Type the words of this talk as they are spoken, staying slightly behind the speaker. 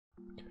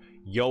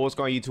Yo, what's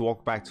going on YouTube?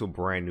 Welcome back to a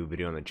brand new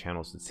video on the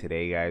channel. So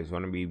today guys, I'm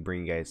going to be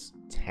bringing you guys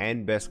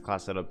 10 best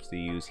class setups to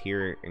use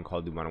here in Call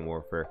of Duty Modern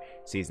Warfare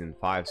Season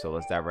 5. So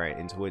let's dive right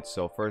into it.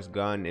 So first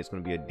gun is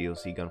going to be a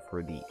DLC gun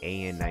for the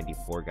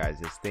AN-94 guys.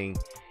 This thing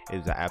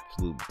is an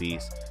absolute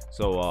beast.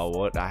 So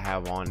what I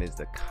have on is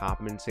the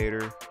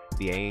compensator,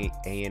 the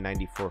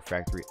AN-94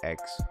 Factory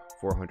X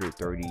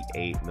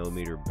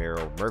 438mm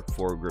barrel, Merc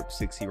foregrip,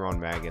 60 round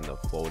mag, and the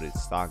folded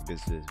stock.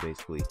 This is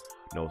basically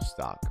no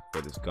stock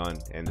for this gun,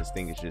 and this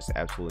thing is just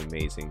absolutely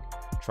amazing.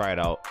 Try it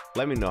out,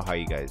 let me know how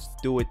you guys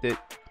do with it.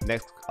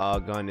 Next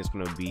gun is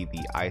going to be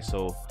the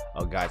ISO.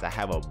 Guys, I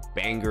have a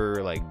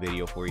banger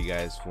video for you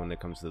guys when it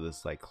comes to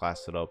this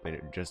class setup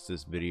and just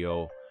this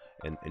video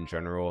in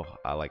general.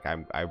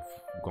 I've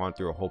gone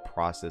through a whole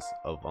process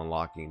of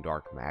unlocking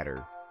dark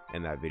matter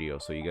in that video,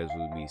 so you guys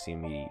will be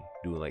seeing me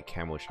do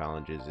camo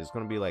challenges. It's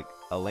going to be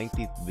a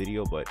lengthy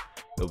video, but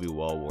it'll be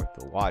well worth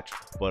the watch.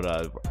 But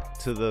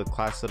to the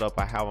class setup,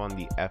 I have on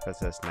the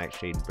FSS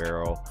Nightshade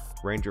barrel,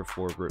 Ranger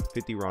foregrip,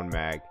 50 round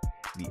mag,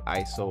 the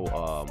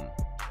ISO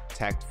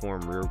tact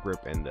form rear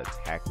grip, and the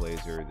tac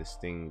laser. This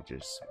thing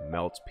just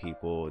melts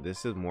people.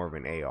 This is more of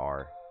an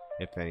AR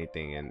if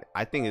anything, and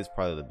I think it's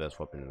probably the best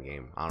weapon in the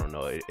game. I don't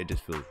know, it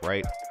just feels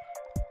right.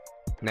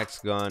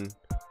 Next gun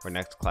or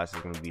next class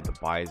is going to be the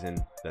Bison,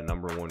 the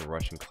 #1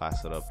 Russian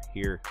class setup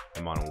here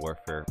in Modern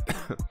Warfare.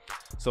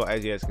 So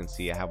as you guys can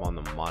see, I have on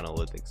the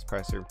monolithic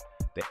suppressor,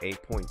 the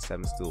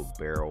 8.7 steel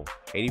barrel,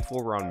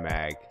 84 round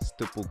mag,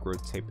 stipple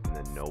grip tape, and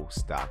the no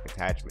stock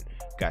attachment.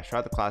 Guys,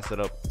 try the class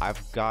setup. I've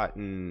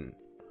gotten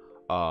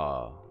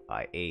a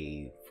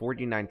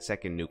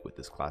 49-second nuke with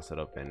this class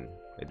setup, and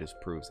it just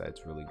proves that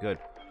it's really good.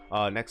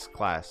 Next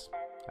class,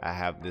 I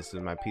have, this is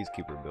my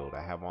Peacekeeper build.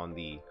 I have on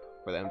the,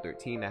 for the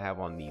M13, I have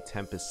on the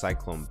Tempest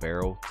Cyclone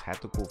barrel,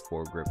 tactical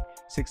foregrip,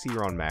 60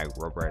 round mag,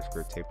 rubberized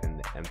grip tape, and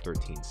the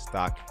M13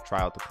 stock.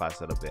 Try out the class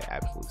setup, it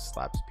absolutely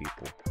slaps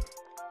people.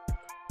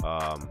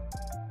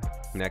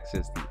 Next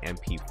is the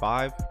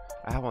MP5.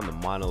 I have on the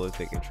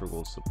monolithic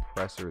integral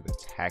suppressor, the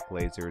tac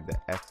laser, the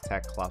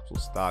F-tac collapsible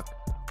stock,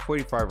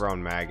 45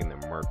 round mag, and the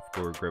Merc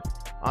foregrip.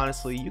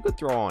 Honestly, you could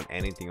throw on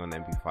anything on the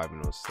MP5 and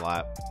it'll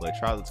slap, but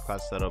try this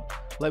class setup,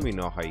 let me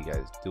know how you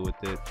guys do with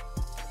it.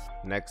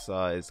 Next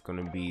is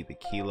going to be the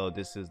Kilo.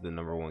 This is the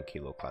 #1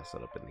 Kilo class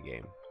setup in the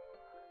game,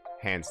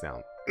 hands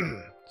down.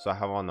 So I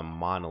have on the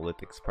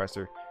monolithic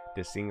suppressor,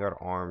 the Singard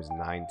Arms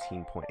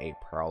 19.8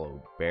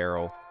 parallel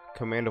barrel,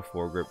 Commando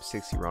foregrip,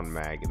 60 round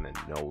mag, and the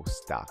no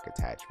stock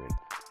attachment.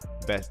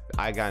 Best,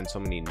 I gotten so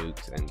many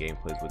nukes and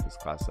gameplays with this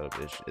class setup,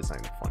 it's not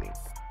even funny.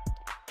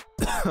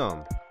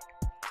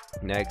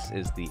 Next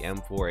is the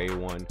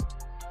M4A1.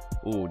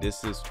 Ooh,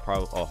 this is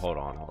probably, oh, hold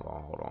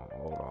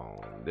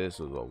on. This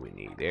is what we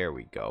need. There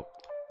we go.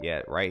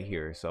 Yeah, right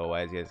here. So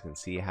as you guys can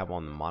see, I have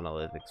on the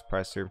monolithic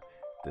suppressor,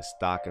 the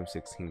stock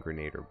M16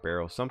 Grenadier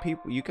barrel. Some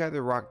people, you can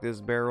either rock this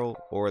barrel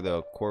or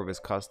the Corvus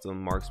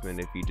Custom Marksman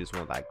if you just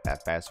want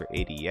that faster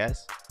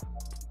ADS.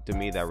 To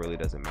me, that really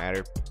doesn't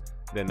matter.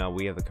 Then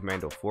we have the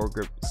Commando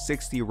foregrip,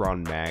 60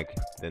 round mag,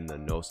 then the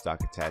no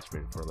stock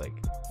attachment for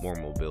more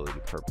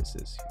mobility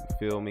purposes. You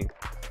feel me?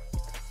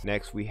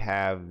 Next we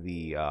have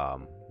the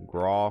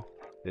Graw.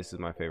 This is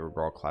my favorite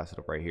Graw class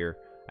setup right here.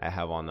 I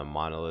have on the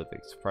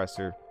monolithic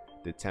suppressor,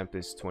 the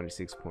Tempest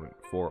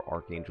 26.4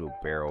 Archangel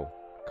barrel,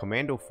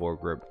 Commando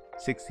foregrip,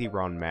 60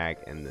 round mag,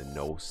 and the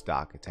no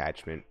stock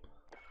attachment.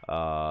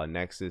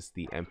 Next is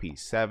the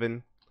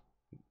MP7.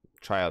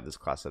 Try out this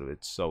class setup,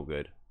 it's so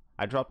good.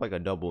 I dropped a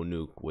double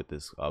nuke with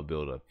this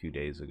build a few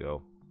days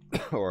ago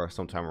or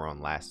sometime around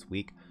last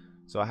week.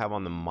 So I have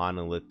on the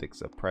monolithic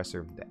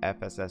suppressor, the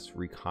FSS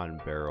Recon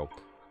barrel,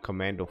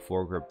 Commando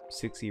foregrip,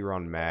 60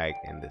 round mag,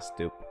 and the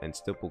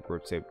stipple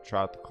grip tape.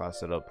 Try out the class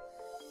setup,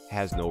 it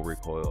has no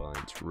recoil and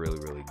it's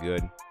really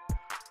good.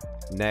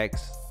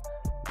 Next,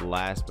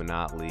 last but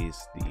not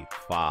least, the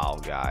File,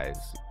 guys.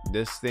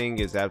 This thing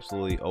is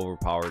absolutely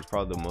overpowered. It's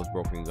probably the most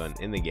broken gun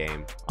in the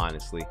game,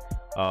 honestly.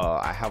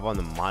 I have on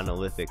the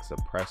monolithic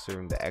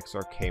suppressor, the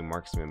XRK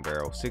Marksman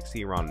barrel,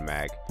 60 round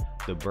mag,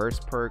 the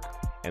burst perk,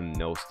 and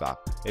no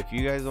stock. If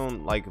you guys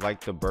don't like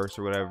the burst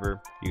or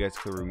whatever, you guys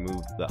could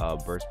remove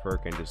the burst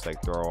perk and just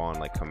throw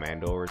on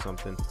Commando or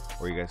something,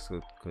 or you guys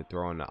could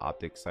throw on the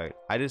optic sight.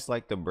 I just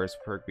like the burst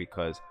perk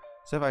because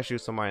say if I shoot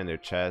somebody in their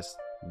chest,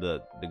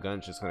 the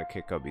gun's just gonna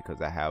kick up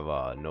because I have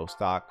no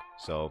stock.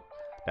 So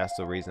that's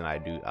the reason I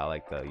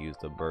like to use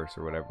the burst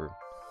or whatever,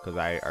 because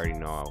I already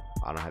know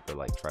I don't have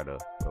to try to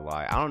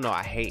rely. I don't know,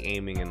 I hate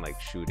aiming and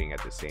shooting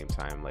at the same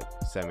time,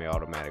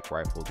 semi-automatic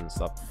rifles and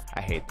stuff.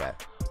 I hate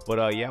that.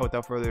 But yeah,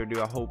 without further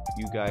ado, I hope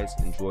you guys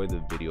enjoy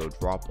the video.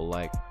 Drop a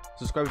like,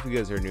 subscribe if you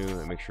guys are new,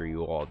 and make sure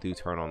you all do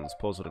turn on this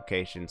post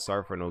notification.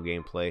 Sorry for no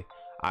gameplay.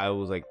 I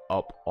was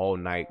up all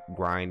night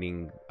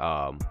grinding,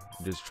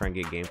 just trying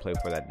to get gameplay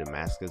for that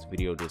Damascus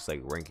video, just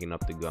ranking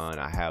up the gun.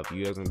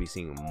 You guys gonna be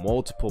seeing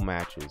multiple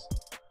matches.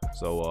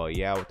 So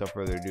yeah, without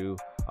further ado,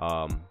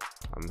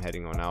 I'm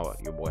heading on out.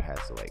 Your boy has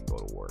to go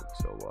to work,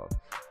 so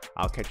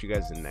I'll catch you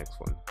guys in the next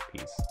one.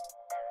 Peace.